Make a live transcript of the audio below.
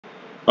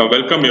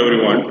Welcome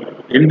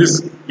everyone. In this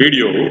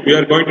video, we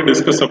are going to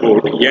discuss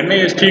about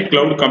NIST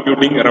Cloud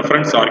Computing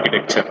Reference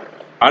Architecture.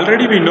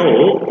 Already we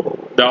know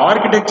the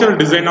architectural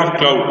design of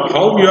cloud,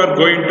 how we are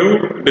going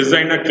to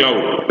design a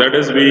cloud. That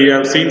is, we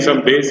have seen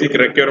some basic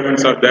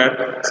requirements are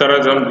there, there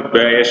are some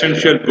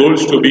essential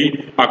goals to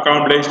be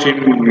accomplished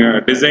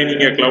in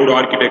designing a cloud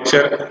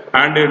architecture,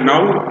 and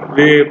now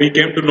we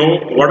came to know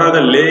what are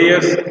the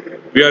layers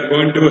we are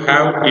going to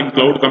have in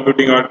cloud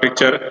computing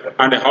architecture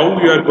and how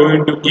we are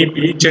going to keep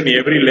each and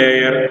every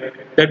layer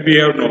that we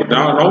have known.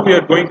 Now we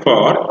are going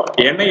for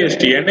NIST.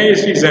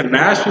 NIST is a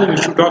National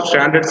Institute of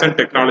Standards and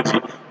Technology.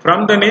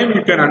 From the name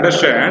you can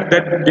understand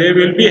that they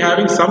will be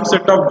having some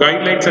set of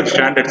guidelines and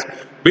standards.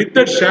 With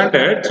the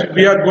standards,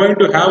 we are going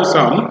to have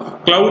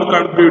some cloud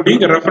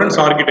computing reference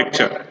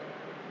architecture.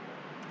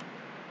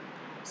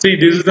 See,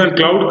 this is the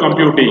cloud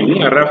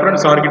computing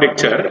reference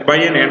architecture by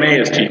an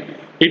NIST.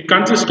 It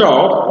consists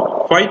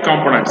of 5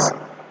 components.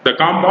 The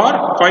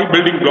are 5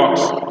 building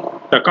blocks.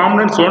 The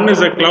components, one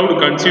is a cloud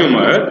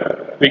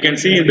consumer. We can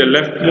see in the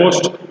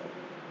leftmost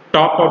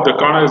top of the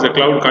corner is a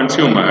cloud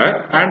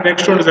consumer, and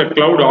next one is a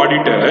cloud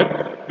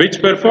auditor,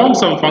 which performs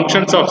some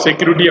functions of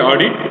security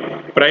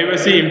audit,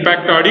 privacy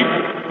impact audit,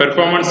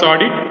 performance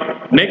audit.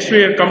 Next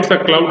here comes the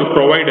cloud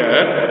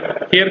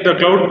provider. Here the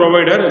cloud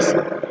provider is,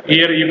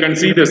 here you can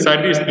see the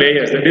service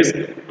layers, that is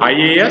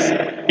IaaS,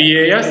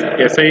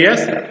 PaaS,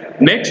 SaaS.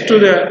 Next to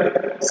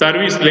the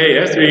service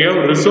layers, we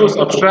have resource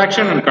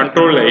abstraction and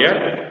control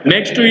layer.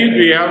 Next to it,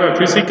 we have a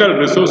physical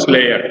resource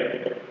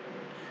layer.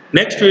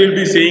 Next, we will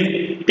be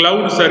seeing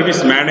cloud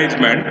service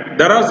management.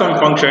 There are some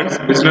functions: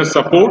 business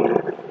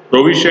support,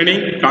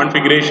 provisioning,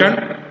 configuration,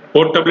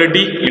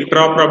 portability,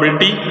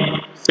 interoperability,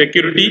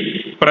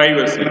 security,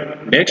 privacy.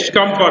 Next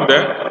come for the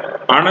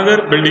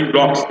another building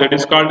blocks, that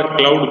is called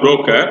cloud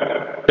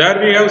broker. There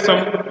we have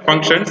some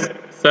functions: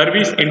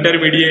 service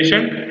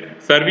intermediation,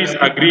 service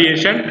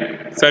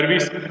aggregation,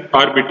 service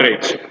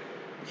arbitrage.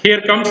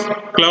 Here comes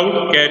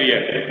cloud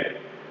carrier.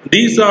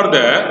 These are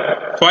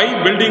the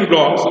 5 building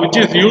blocks which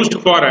is used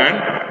for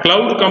an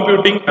cloud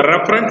computing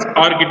reference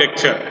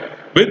architecture.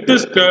 With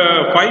this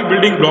 5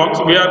 building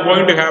blocks, we are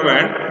going to have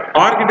an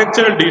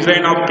architectural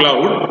design of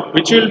cloud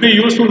which will be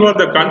useful for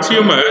the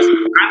consumers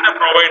and the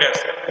providers.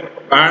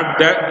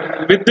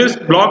 And with this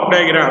block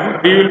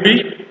diagram, we will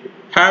be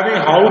having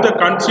how the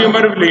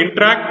consumer will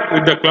interact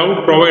with the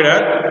cloud provider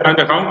and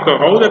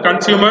how the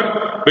consumer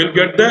will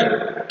get the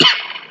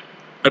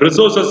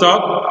resources of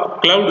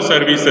cloud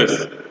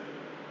services.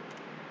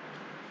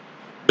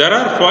 There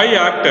are 5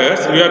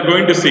 actors we are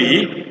going to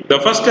see. The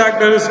first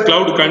actor is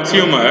cloud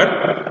consumer,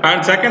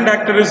 and second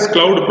actor is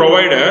cloud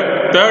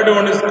provider, third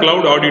one is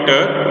cloud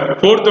auditor,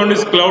 fourth one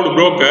is cloud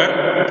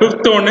broker,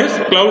 fifth one is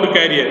cloud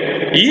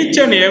carrier. Each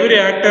and every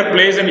actor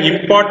plays an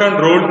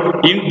important role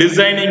in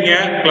designing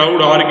a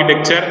cloud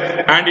architecture,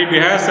 and it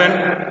has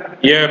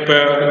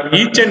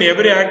each and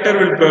every actor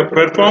will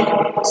perform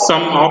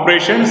some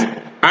operations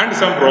and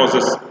some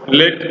process.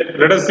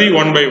 Let us see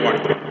one by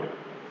one.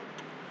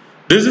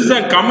 This is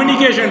a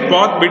communication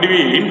path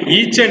between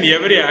each and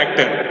every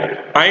actor.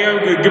 I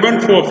have given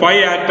for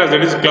 5 actors,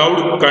 that is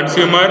cloud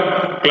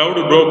consumer, cloud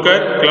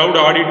broker, cloud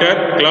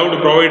auditor,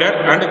 cloud provider,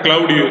 and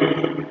cloud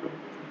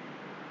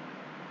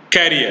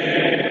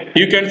carrier.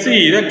 You can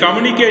see the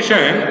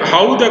communication,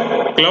 how the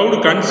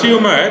cloud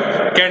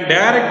consumer can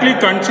directly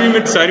consume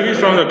its service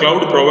from the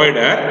cloud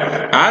provider,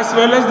 as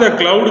well as the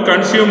cloud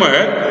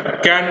consumer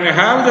can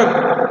have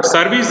the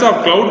service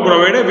of cloud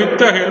provider with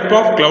the help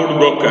of cloud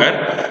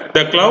broker.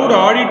 The cloud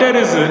auditor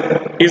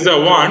is the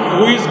one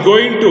who is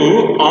going to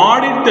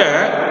audit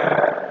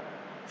the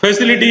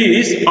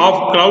facilities of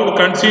cloud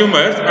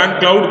consumers and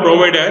cloud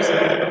providers,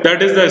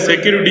 that is the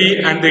security,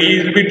 and he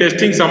will be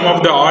testing some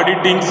of the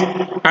auditings,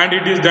 and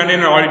it is done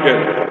in an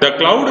auditor. The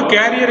cloud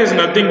carrier is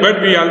nothing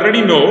but we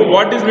already know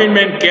what is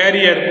meant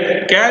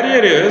carrier.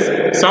 Carrier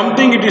is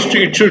something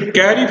it should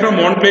carry from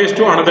one place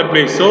to another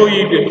place. So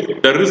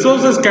the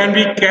resources can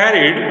be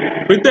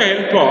carried with the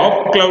help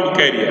of cloud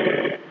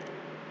carrier.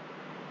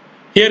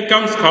 Here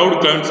comes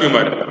cloud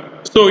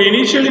consumer. So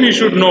initially we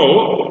should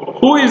know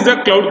who is the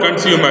cloud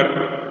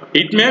consumer.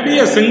 It may be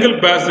a single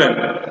person.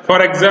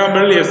 For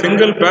example, a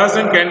single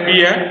person can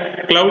be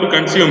a cloud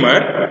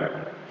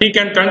consumer. He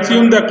can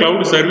consume the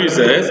cloud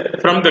services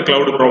from the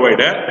cloud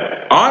provider,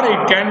 or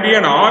it can be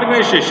an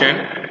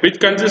organization which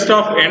consists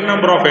of n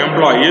number of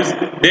employees.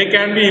 They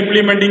can be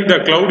implementing the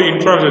cloud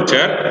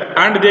infrastructure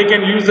and they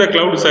can use the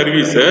cloud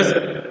services,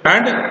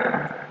 and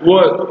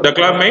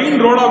the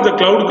main role of the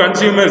cloud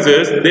consumers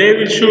is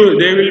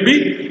they will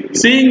be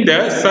seeing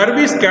the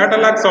service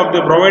catalogs of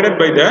the provided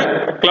by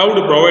the cloud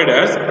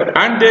providers,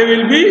 and they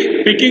will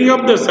be picking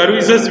up the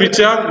services which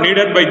are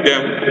needed by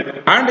them,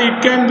 and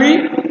it can be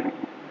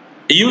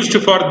used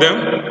for them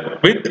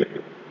with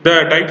the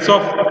types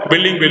of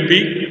billing will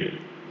be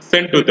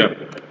sent to them.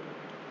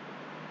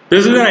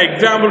 This is an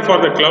example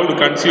for the cloud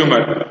consumer.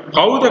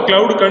 How the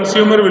cloud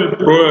consumer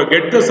will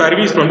get the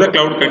service from the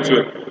cloud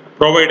consumer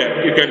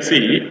provider. You can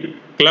see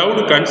cloud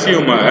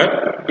consumer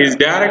is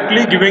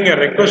directly giving a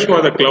request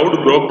for the cloud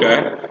broker.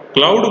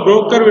 Cloud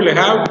broker will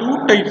have two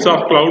types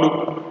of cloud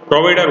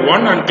provider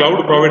 1 and cloud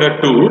provider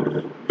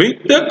 2.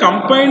 With the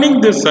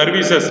combining the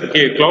services,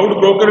 okay, cloud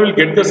broker will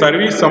get the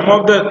service, some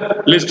of the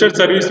listed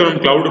service from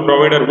cloud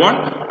provider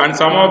 1 and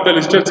some of the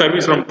listed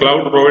service from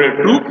cloud provider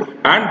 2,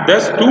 and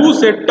thus two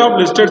set of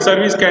listed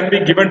service can be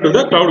given to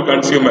the cloud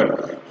consumer.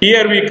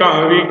 Here we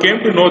came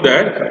to know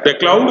that the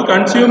cloud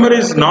consumer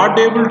is not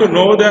able to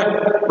know the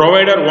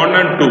provider 1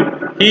 and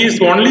 2. He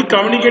is only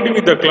communicating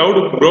with the cloud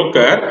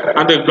broker,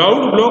 and the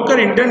cloud broker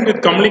intends to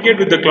communicate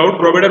with the cloud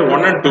provider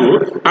 1 and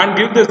 2 and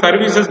give the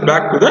services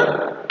back to the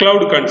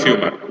cloud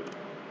consumer.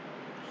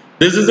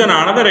 This is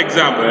another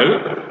example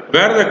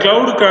where the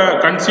cloud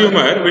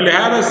consumer will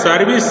have a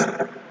service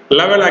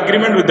level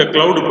agreement with the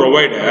cloud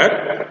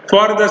provider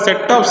for the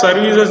set of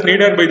services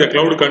needed by the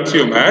cloud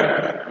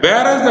consumer,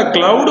 whereas the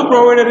cloud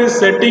provider is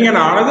setting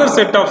another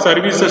set of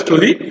services to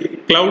the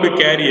cloud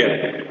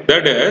carrier.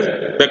 That is,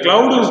 the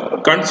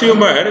cloud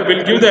consumer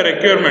will give the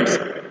requirements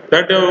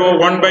that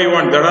one by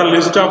one, there are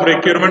list of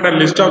requirement and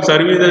list of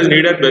services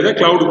needed by the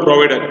cloud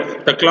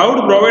provider. The cloud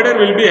provider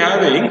will be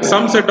having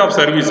some set of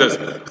services.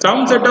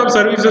 Some set of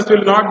services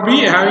will not be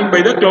having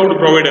by the cloud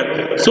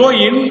provider. So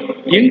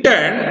in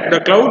turn, the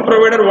cloud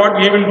provider, what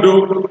he will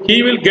do?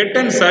 He will get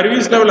a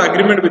service level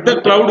agreement with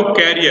the cloud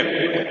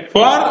carrier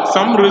for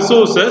some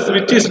resources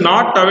which is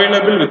not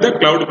available with the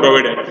cloud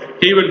provider.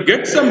 He will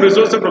get some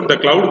resources from the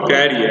cloud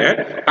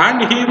carrier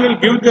and he will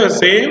give the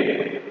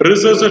same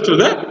resources to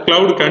the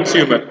cloud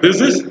consumer.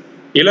 This is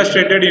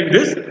illustrated in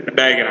this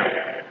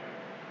diagram.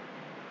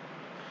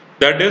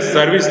 That is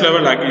service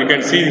level, you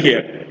can see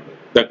here.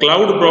 The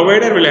cloud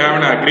provider will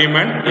have an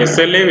agreement,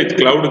 SLA, with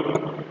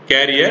cloud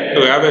carrier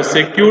to have a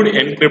secured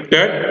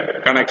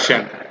encrypted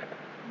connection.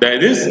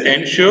 This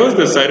ensures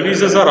the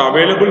services are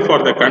available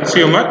for the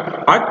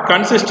consumer at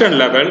consistent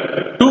level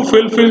to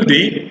fulfill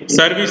the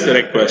service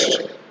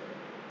request.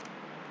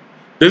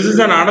 This is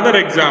another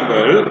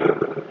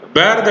example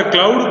where the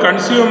cloud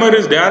consumer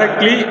is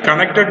directly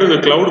connected to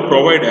the cloud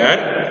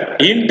provider.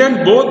 In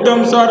turn, both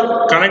them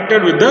are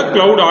connected with the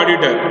cloud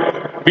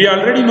auditor. We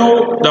already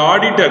know the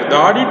auditor. The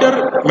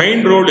auditor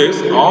main role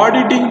is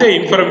auditing the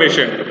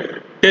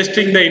information,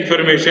 testing the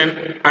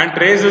information and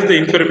traces the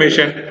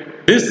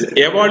information. This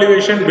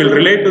evaluation will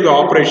relate to the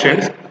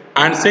operations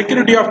and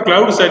security of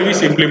cloud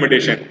service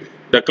implementation.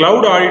 The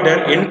cloud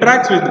auditor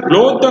interacts with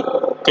both the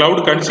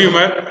cloud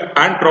consumer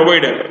and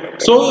provider.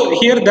 So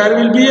here there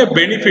will be a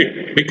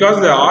benefit because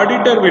the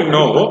auditor will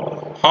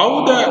know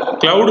how the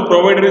cloud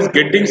provider is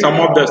getting some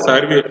of the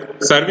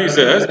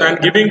services and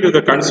giving to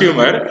the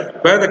consumer,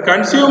 where the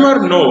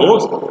consumer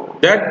knows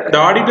that the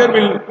auditor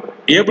will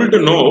be able to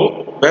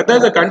know whether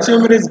the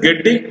consumer is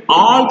getting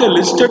all the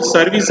listed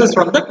services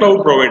from the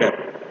cloud provider.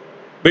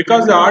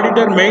 Because the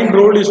auditor main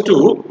role is to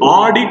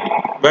audit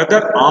whether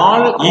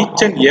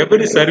each and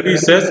every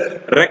services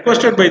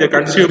requested by the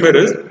consumer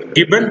is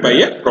given by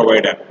a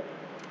provider.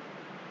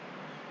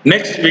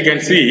 Next we can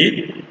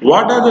see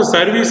what are the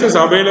services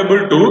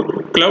available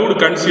to cloud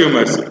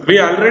consumers. We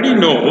already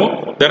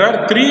know there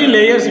are three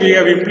layers we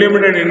have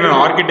implemented in an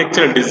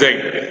architectural design.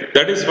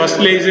 That is, first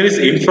layer is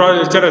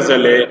infrastructure as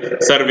a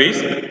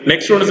service,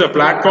 next one is a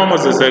platform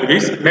as a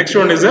service, next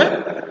one is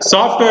a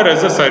software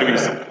as a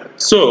service.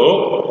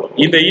 So,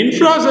 in the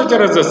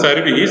infrastructure as a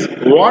service,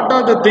 what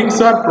are the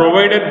things are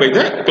provided by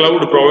the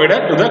cloud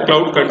provider to the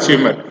cloud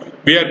consumer?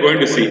 We are going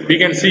to see. We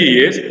can see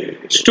is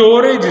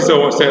storage is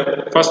our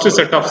first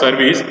set of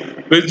service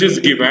which is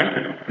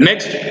given.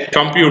 Next,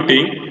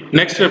 computing.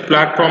 Next,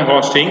 platform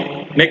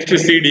hosting. Next,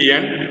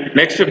 CDN.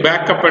 Next,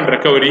 backup and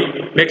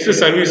recovery. Next,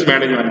 service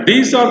management.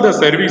 These are the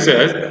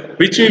services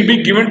which will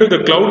be given to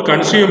the cloud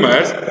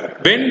consumers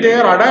when they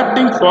are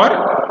adapting for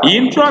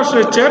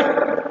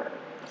infrastructure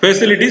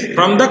facilities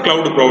from the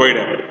cloud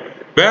provider.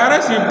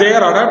 Whereas if they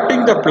are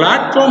adapting the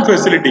platform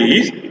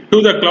facilities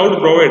to the cloud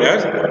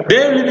providers,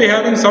 they will be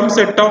having some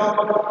set of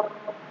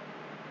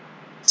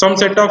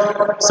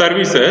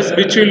services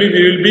which will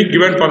be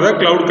given for the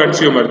cloud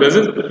consumer. This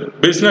is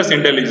business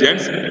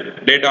intelligence,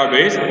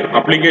 database,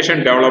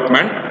 application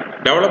development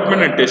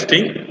and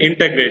testing,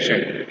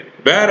 integration.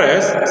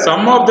 Whereas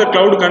some of the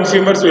cloud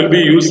consumers will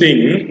be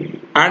using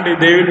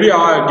and they will be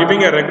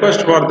giving a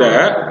request for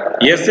the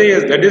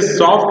SAS, that is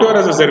software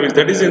as a service,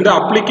 that is in the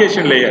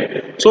application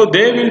layer. So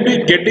they will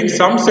be getting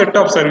some set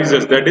of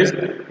services, that is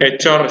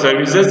HR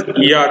services,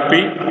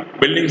 ERP,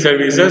 billing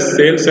services,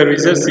 sales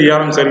services,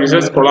 CRM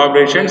services,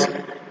 collaborations,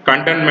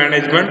 content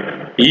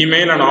management,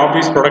 email and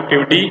office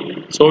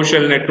productivity,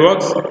 social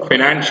networks,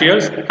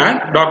 financials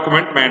and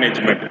document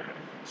management.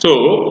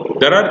 So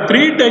there are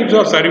three types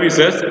of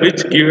services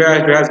which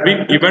has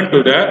been given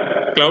to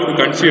the cloud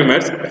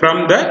consumers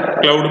from the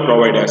cloud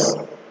providers.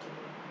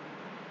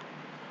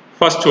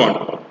 First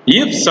one,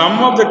 if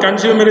some of the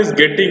consumer is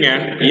getting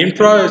an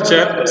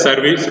infrastructure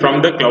service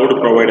from the cloud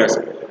providers.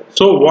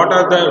 So what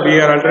are the,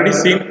 we are already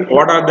seen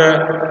what are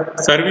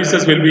the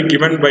services will be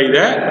given by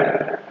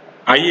the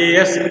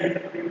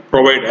IaaS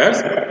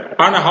providers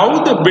and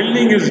how the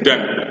billing is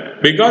done.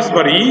 because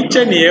for each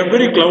and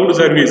every cloud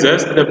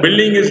services the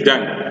billing is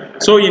done.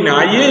 So in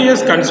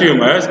IaaS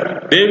consumers,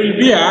 they will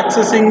be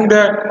accessing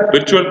the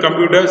virtual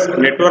computers,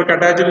 network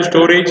attached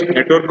storage,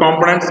 network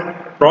components,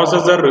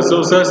 processor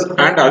resources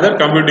and other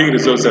computing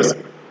resources.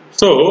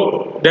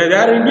 So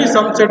there will be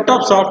some set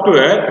of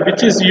software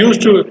which is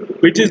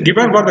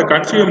given for the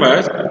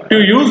consumers to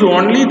use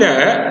only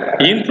the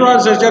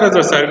infrastructure as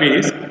a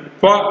service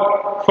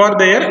for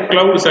their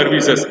cloud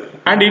services,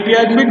 and it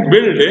has been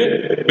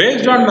built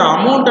based on the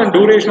amount and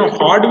duration of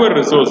hardware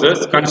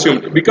resources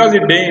consumed, because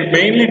it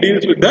mainly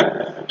deals with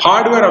the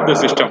hardware of the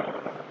system,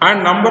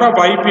 and number of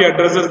IP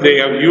addresses they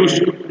have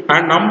used,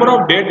 and number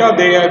of data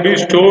they have been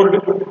stored,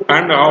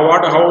 and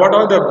what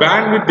are the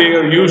bandwidth they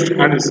have used,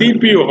 and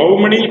CPU, how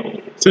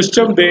many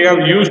systems they have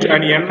used,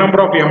 and n number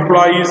of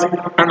employees,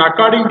 and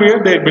according to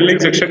it their billing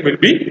section will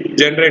be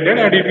generated,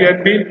 and it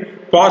has been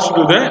passed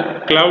to the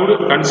cloud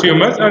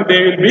consumers, and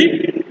they will be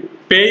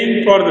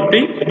paying for the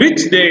thing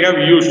which they have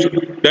used.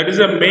 That is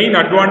the main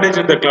advantage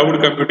in the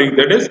cloud computing,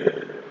 that is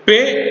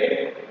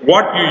pay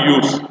what you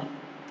use.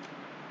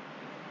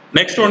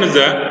 Next one is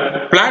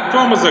the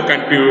platform as a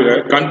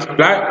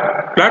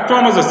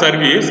platform as a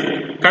service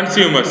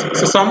consumers.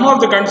 So some of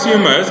the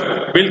consumers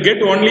will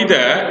get only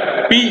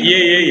the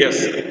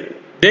PaaS.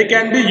 They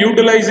can be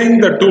utilizing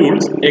the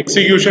tools,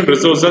 execution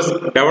resources,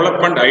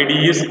 development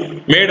IDEs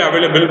made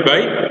available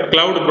by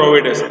cloud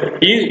providers.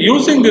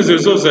 Using these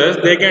resources,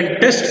 they can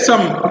test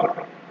some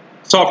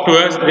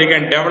softwares, they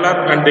can develop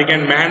and they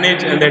can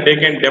manage and then they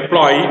can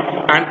deploy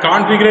and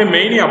configure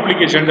many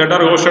applications that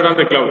are hosted on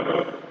the cloud.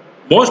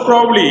 Most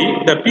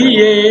probably, the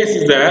PaaS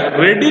is the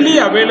readily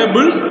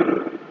available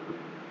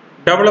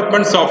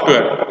development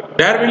software.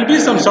 There will be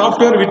some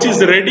software which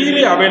is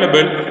readily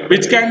available,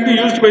 which can be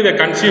used by the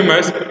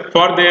consumers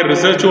for their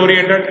research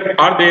oriented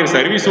or their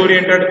service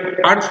oriented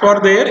and for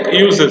their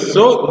users.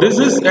 So this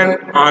is a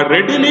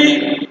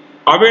readily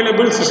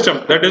available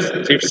system. That is,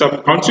 if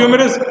some consumer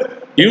is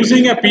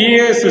using a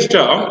PaaS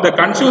system, the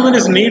consumer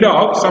is in need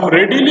of some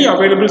readily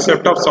available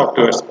set of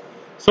softwares.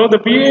 So the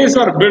PaaS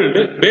are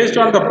built based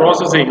on the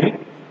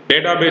processing,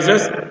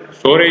 databases,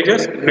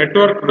 storages,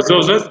 network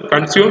resources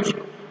consumed,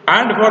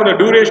 and for the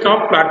duration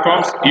of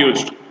platforms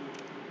used.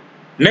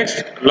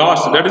 Next,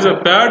 last, that is the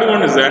third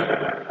one is an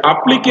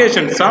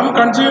application. Some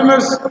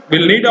consumers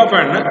will need of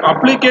an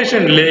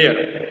application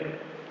layer.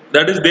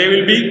 That is, they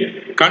will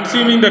be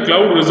consuming the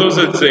cloud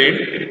resources in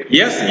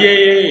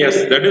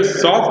SaaS, that is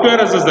software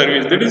as a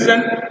service.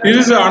 This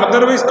is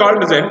otherwise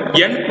called as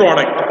an end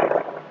product,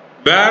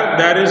 where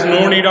there is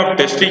no need of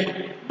testing.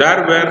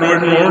 There were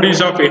no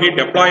needs of any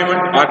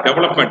deployment or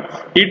development.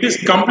 It is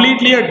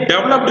completely a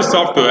developed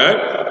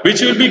software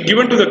which will be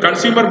given to the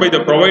consumer by the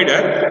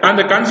provider, and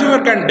the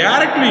consumer can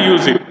directly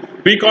use it.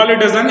 We call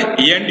it as an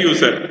end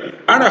user.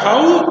 And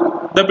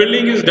how the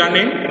billing is done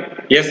in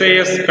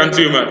SaaS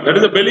consumer. That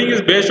is, the billing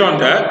is based on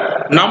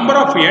the number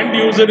of end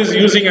users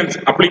using an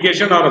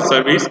application or a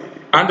service,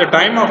 and the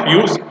time of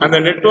use and the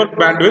network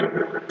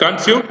bandwidth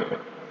consumed,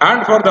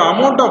 and for the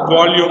amount of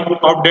volume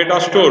of data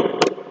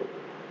stored.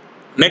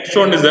 Next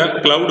one is the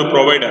cloud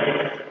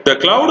provider. The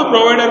cloud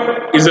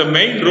provider is a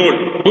main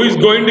role who is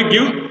going to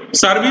give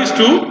service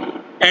to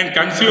a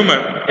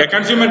consumer. A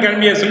consumer can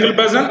be a single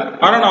person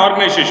or an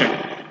organization.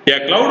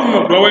 A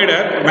cloud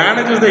provider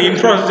manages the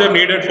infrastructure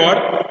needed for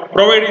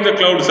providing the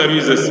cloud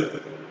services.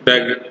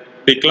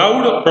 The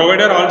cloud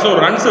provider also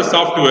runs the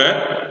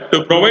software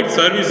to provide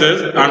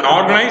services and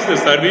organize the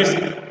service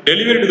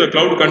delivered to the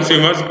cloud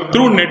consumers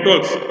through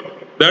networks.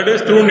 That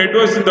is, through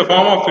networks in the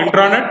form of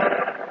intranet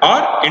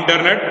or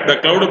internet. The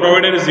cloud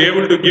provider is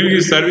able to give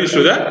his service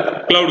to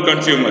the cloud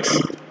consumers.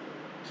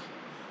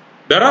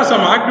 There are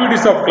some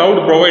activities of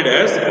cloud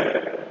providers.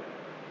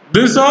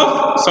 These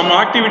are some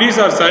activities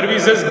or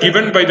services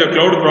given by the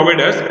cloud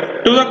providers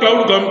to the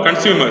cloud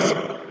consumers.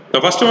 The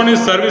first one is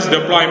service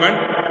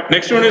deployment.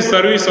 Next one is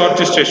service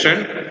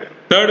orchestration.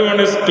 Third one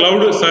is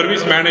cloud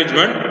service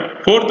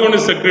management. Fourth one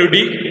is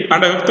security.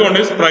 And the fifth one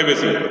is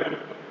privacy.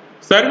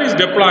 Service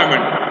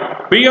deployment.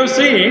 We have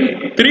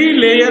seen 3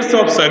 layers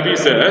of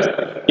services.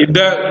 If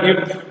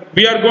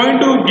we are going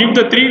to give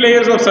the 3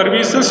 layers of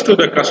services to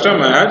the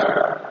customers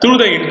through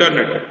the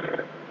internet,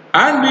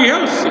 and we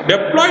have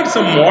deployed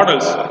some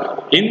models.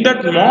 In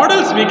that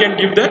models, we can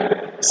give the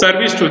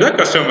service to the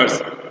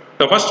customers.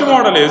 The first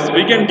model is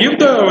we can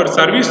give our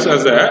service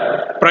as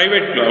a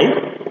private cloud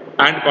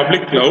and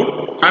public cloud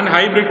and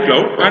hybrid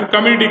cloud and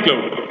community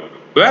cloud.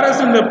 Whereas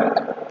in the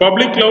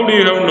public cloud,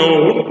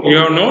 you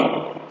have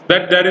known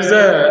that there is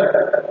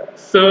a,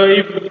 so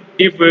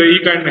if you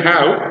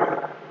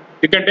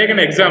can take an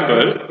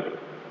example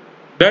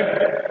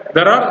that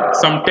there are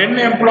some 10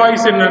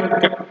 employees in an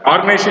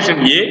organization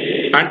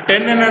A and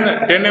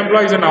 10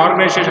 employees in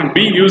organization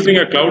B using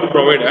a cloud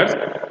provider.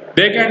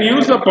 They can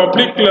use the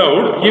public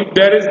cloud if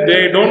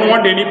they don't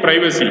want any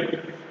privacy.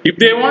 If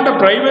they want the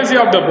privacy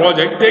of the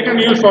project, they can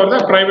use for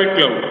the private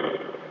cloud.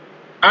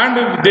 And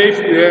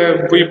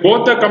if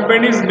both the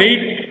companies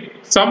need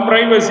some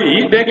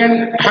privacy, they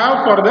can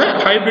have for the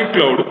hybrid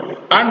cloud.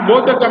 and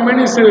both the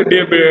companies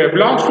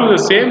belongs to the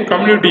same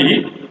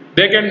community,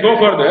 they can go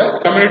for the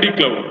community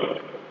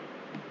cloud.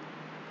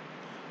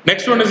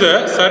 Next one is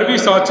a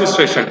service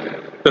orchestration.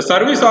 The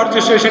service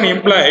orchestration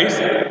implies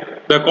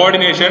the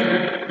coordination,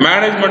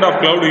 management of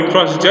cloud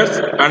infrastructures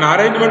and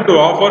arrangement to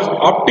offer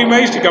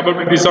optimized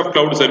capabilities of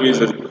cloud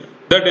services.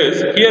 That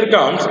is, here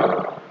comes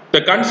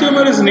the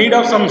consumer is in need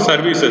of some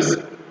services.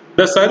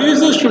 The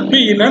services should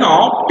be in an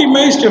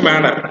optimized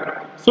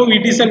manner. So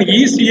it is an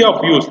easy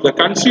of use. The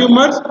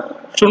consumers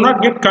should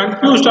not get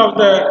confused of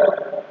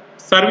the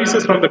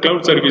services from the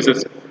cloud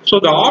services.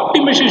 So the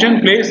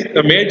optimization plays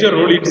a major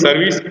role in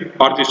service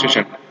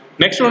orchestration.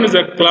 Next one is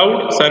the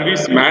cloud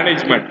service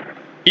management.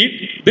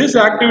 This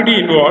activity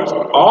involves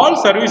all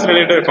service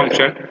related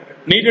functions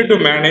needed to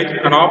manage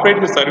and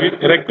operate the service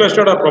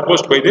requested or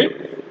proposed by the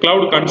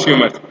cloud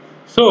consumers.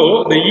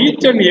 So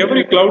each and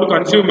every cloud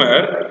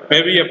consumer,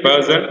 maybe a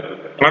person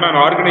or an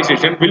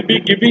organization, will be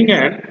giving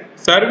a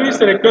service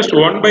request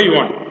one by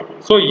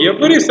one. So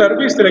every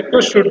service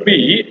request should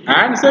be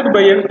answered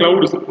by a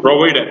cloud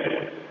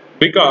provider,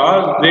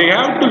 because they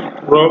have to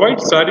provide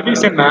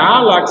service in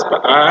all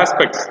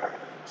aspects.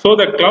 So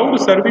the cloud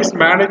service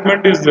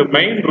management is the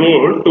main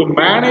role to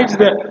manage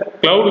the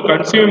cloud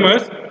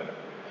consumers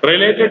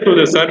related to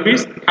the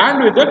service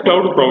and with the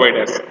cloud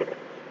providers.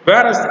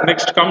 Whereas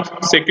next comes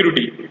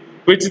security,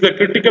 which is the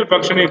critical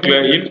function in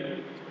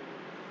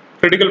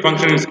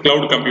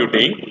cloud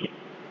computing,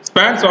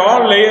 spans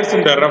all layers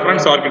in the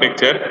reference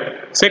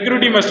architecture.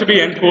 Security must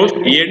be enforced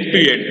end to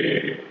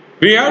end.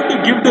 We have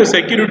to give the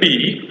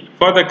security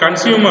for the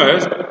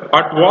consumers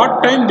at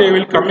what time they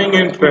will coming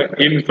in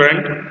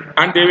front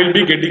and they will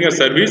be getting a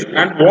service,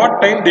 and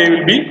what time they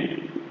will be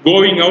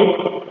going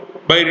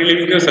out by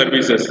relieving the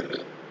services.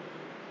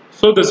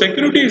 So the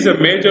security is a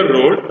major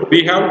role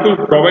we have to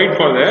provide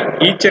for the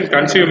each and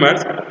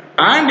consumers.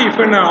 And if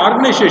in an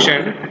organization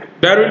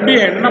there will be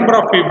a number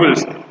of people,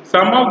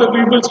 some of the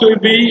people will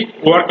be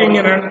working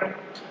in a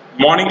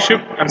morning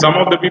shift and some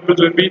of the people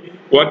will be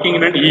working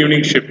in an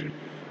evening shift.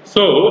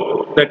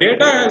 So the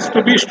data has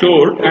to be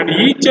stored, and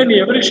each and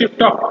every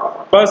shift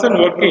of person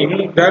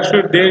working,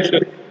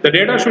 the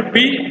data should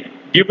be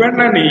given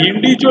an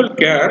individual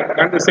care,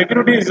 and the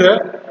security is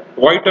a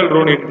vital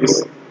role in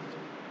this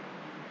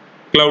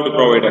cloud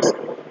providers.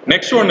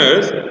 Next one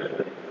is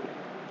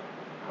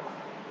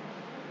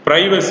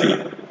privacy.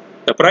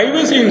 The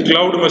privacy in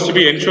cloud must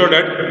be ensured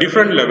at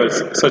different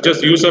levels, such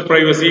as user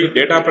privacy,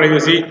 data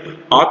privacy,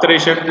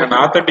 authorization and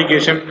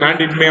authentication,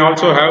 and it may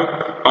also have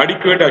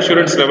adequate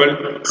assurance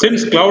level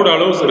since cloud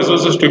allows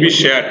resources to be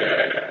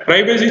shared.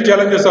 Privacy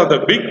challenges are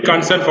the big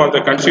concern for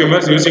the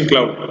consumers using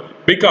cloud,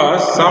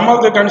 because some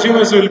of the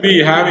consumers will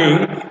be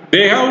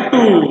they have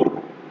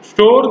to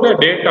store the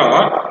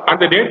data,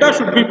 and the data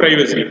should be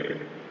privacy.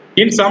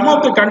 In some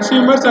of the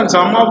consumers and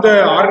some of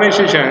the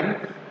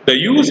organization, the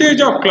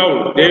usage of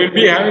cloud, they will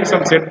be having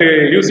some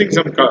using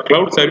some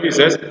cloud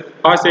services,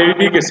 or they will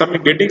be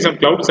getting some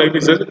cloud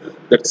services.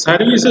 That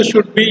services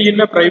should be in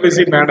a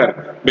privacy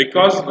manner,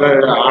 because the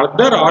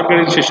other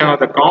organization or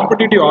the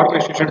competitive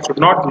organization should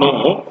not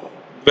know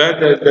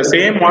where the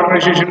same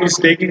organization is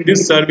taking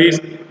this service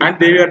and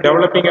they are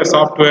developing a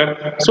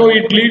software. So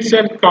it leads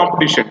to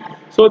competition.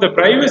 So the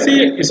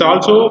privacy is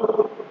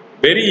also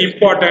very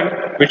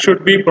important, which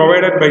should be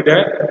provided by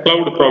the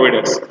cloud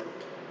providers.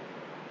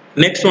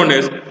 Next one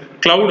is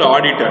cloud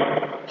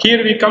auditor.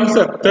 Here we comes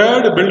the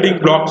third building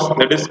blocks,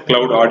 that is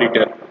cloud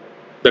auditor.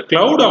 The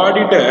cloud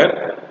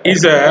auditor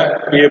is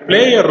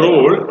play a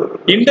role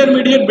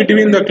intermediate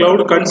between the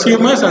cloud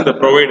consumers and the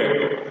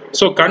provider.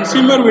 So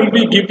consumer will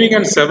be giving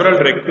in several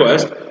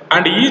requests,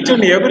 and each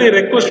and every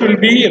request will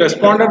be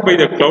responded by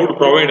the cloud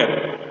provider.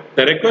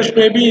 The request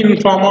may be in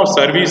form of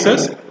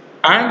services,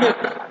 and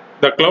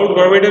the cloud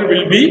provider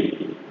will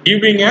be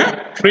giving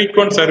a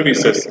frequent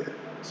services.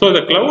 So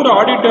the cloud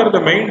auditor, the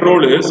main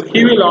role is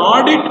he will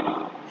audit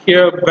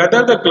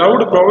whether the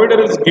cloud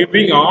provider is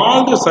giving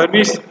all the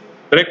service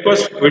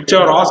requests which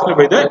are asked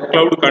by the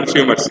cloud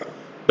consumers.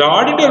 The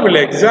auditor will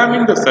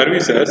examine the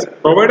services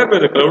provided by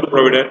the cloud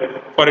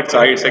provider for its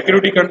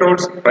security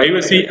controls,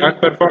 privacy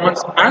and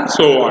performance, and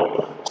so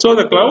on. So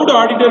the cloud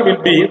auditor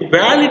will be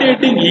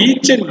validating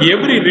each and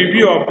every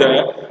review of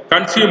the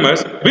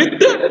consumers with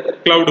the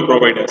cloud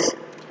providers.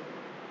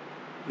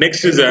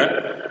 Next is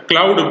a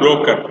cloud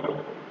broker.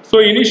 So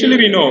initially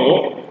we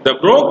know the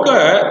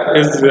broker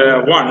is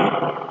one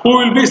who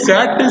will be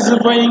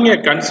satisfying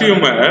a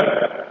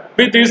consumer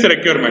with his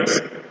requirements.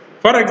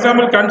 For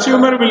example,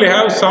 consumer will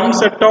have some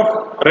set of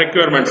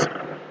requirements,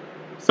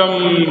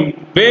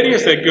 some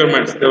various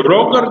requirements. The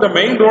broker, the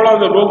main role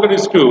of the broker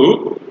is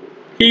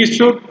he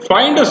should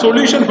find a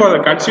solution for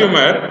the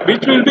consumer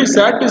which will be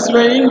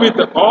satisfying with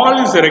all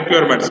his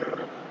requirements.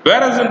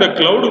 Whereas in the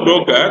cloud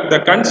broker, the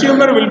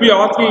consumer will be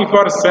asking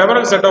for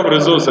several set of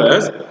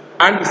resources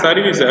and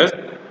services.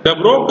 The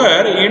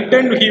broker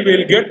he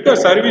will get the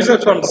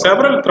services from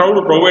several cloud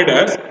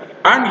providers,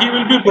 and he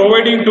will be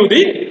providing to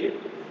the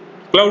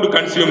cloud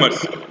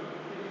consumers.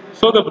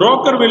 So the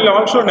broker will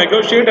also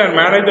negotiate and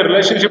manage the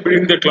relationship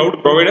between the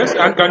cloud providers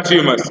and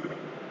consumers.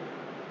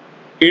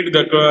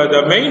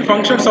 The main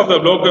functions of the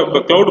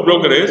cloud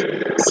broker is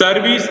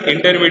service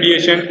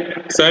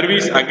intermediation,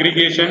 service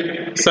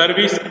aggregation,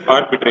 service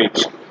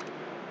arbitrage.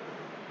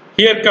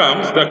 Here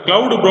comes the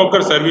cloud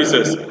broker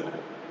services.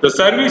 The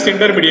service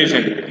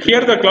intermediation.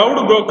 Here the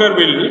cloud broker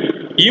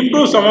will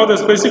improve some of the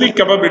specific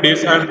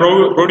capabilities and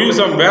produce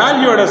some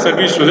value-added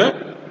service to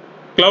the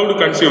cloud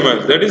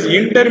consumers. That is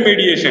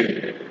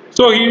intermediation.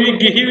 So he will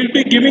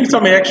be giving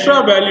some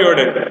extra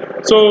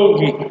value-added. So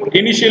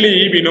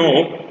initially we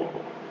know,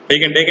 we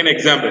can take an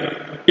example.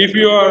 If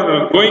you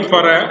are going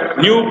for a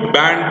new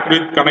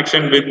bandwidth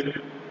connection with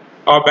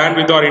or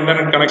bandwidth or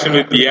internet connection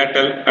with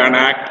Airtel and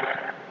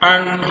ACT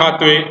and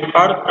Hathway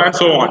and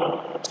so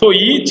on. So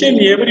each and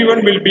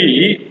everyone will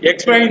be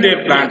explaining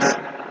their plans.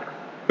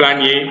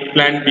 Plan A,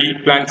 Plan B,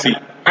 Plan C.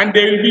 And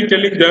they will be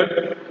telling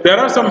that there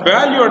are some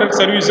value-added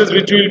services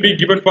which will be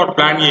given for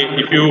Plan A.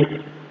 If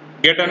you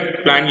get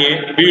on Plan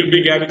A, we will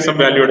be having some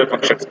value-added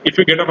functions. If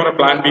you get for a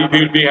Plan B,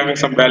 we will be having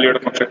some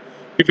value-added function.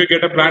 If you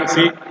get a Plan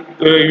C,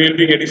 you will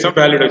be getting some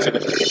value-added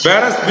function.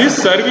 Whereas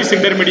this service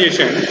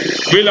intermediation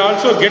will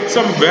also get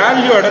some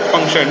value-added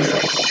functions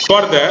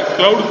for the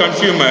cloud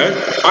consumers,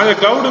 and the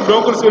cloud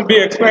brokers will be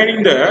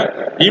explaining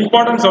the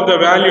importance of the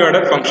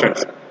value-added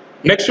functions.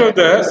 Next of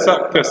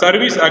the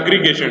service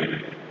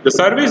aggregation. The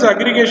service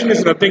aggregation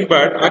is nothing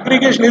but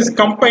aggregation is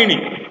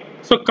combining.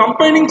 So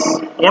combining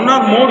one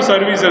or more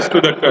services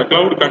to the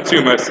cloud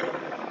consumers.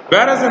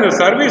 Whereas in the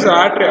service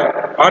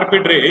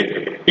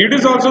arbitrage, it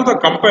is also the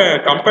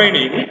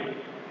combining.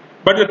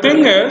 But the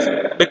thing is,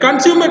 the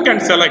consumer can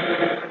select.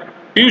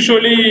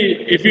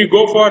 Usually, if you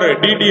go for a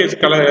DTH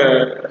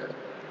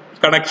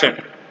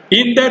connection,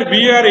 in there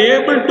we are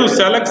able to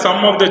select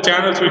some of the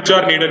channels which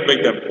are needed by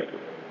them.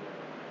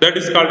 That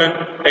is called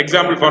an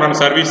example for a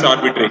service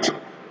arbitrage.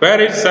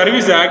 Whereas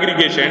service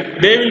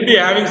aggregation, they will be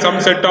having some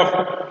set of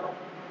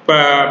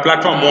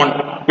platform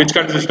 1, which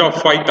consists of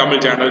 5 Tamil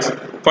channels,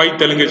 5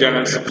 Telugu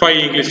channels, 5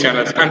 English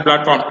channels, and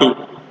platform 2.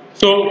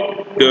 So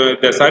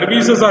the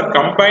services are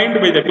combined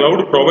by the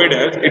cloud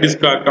providers. It is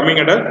coming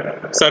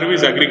under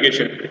service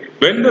aggregation.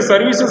 When the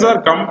services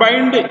are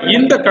combined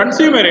in the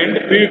consumer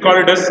end, we call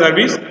it as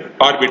service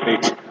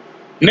arbitrage.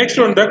 Next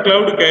one, the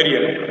cloud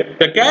carrier.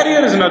 The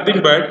carrier is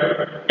nothing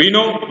but, we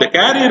know the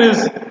carrier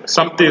is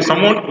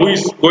someone who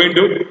is going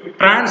to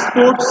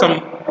transport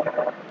some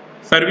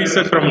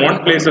services from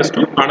one places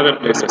to another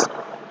places.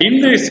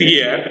 In this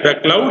here, the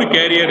cloud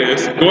carrier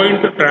is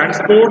going to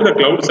transport the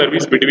cloud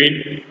service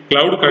between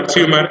cloud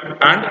consumer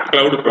and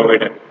cloud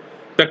provider.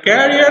 The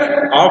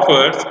carrier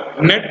offers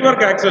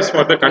network access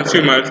for the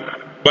consumers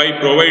by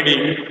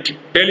providing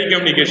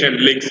telecommunication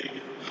links.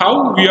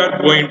 How we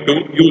are going to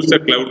use the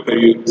cloud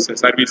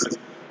services?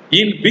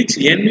 In which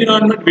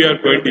environment we are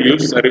going to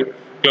use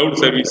cloud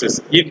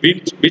services? In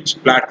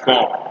which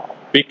platform?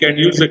 We can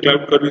use the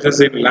cloud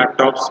services in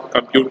laptops,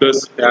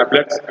 computers,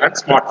 tablets, and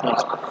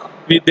smartphones.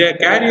 The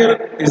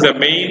carrier is the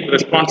main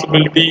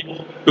responsibility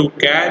to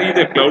carry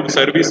the cloud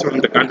service from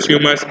the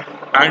consumers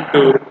and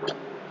to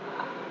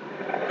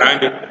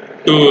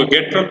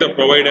get from the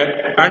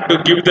provider and to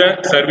give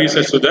the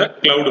services to the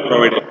cloud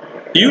provider.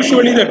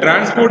 Usually the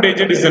transport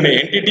agent is an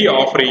entity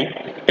offering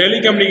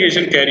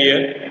telecommunication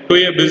carrier to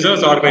a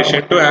business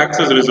organization to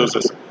access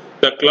resources.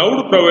 The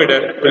cloud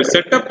provider will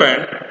set up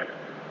an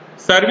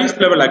service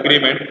level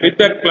agreement with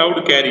the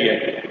cloud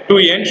carrier to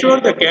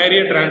ensure the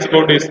carrier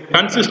transport is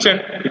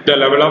consistent with the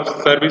level of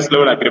service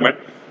level agreement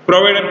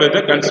provided by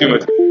the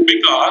consumers.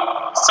 Because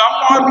some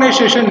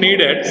organization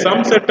needed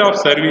some set of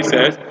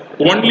services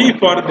only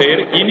for their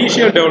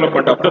initial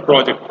development of the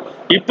project.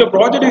 If the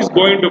project is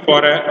going to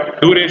for a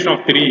duration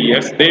of 3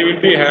 years, they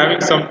will be having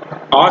some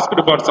asked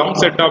for some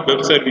set of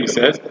web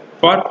services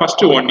for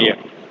first 1 year.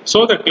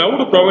 So the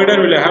cloud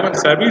provider will have a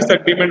service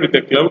agreement with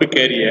the cloud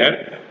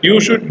carrier. You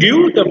should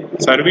give the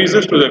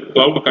services to the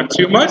cloud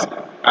consumers.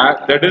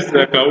 That is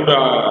the cloud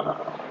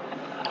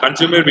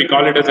consumer, we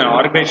call it as an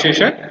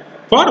organization,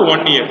 for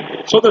 1 year.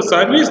 So the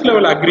service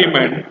level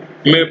agreement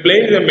may play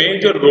a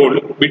major role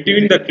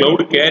between the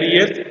cloud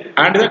carriers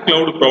and the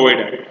cloud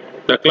provider.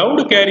 The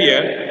cloud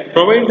carrier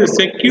provides the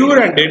secure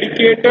and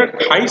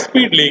dedicated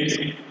high-speed links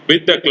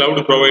with the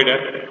cloud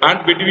provider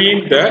and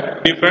between the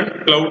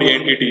different cloud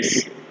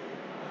entities.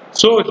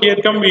 So here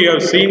we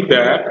have seen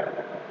the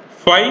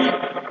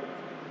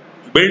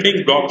 5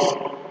 building blocks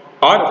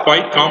or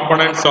 5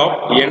 components of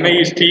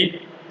NIST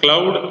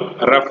cloud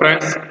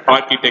reference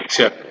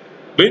architecture.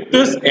 With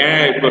this 5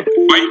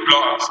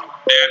 blocks,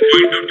 they are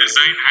going to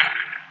design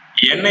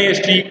an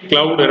NIST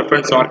cloud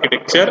reference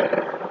architecture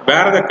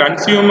where the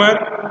consumer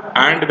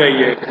and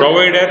the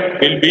provider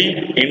will be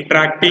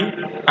interacting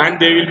and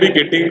they will be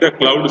getting the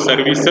cloud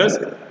services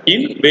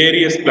in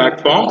various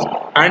platforms,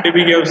 and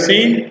we have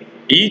seen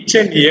each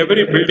and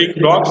every building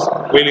blocks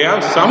will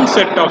have some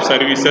set of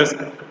services,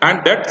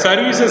 and that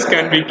services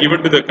can be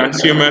given to the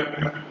consumer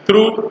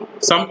through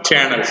some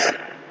channels.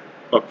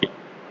 Okay.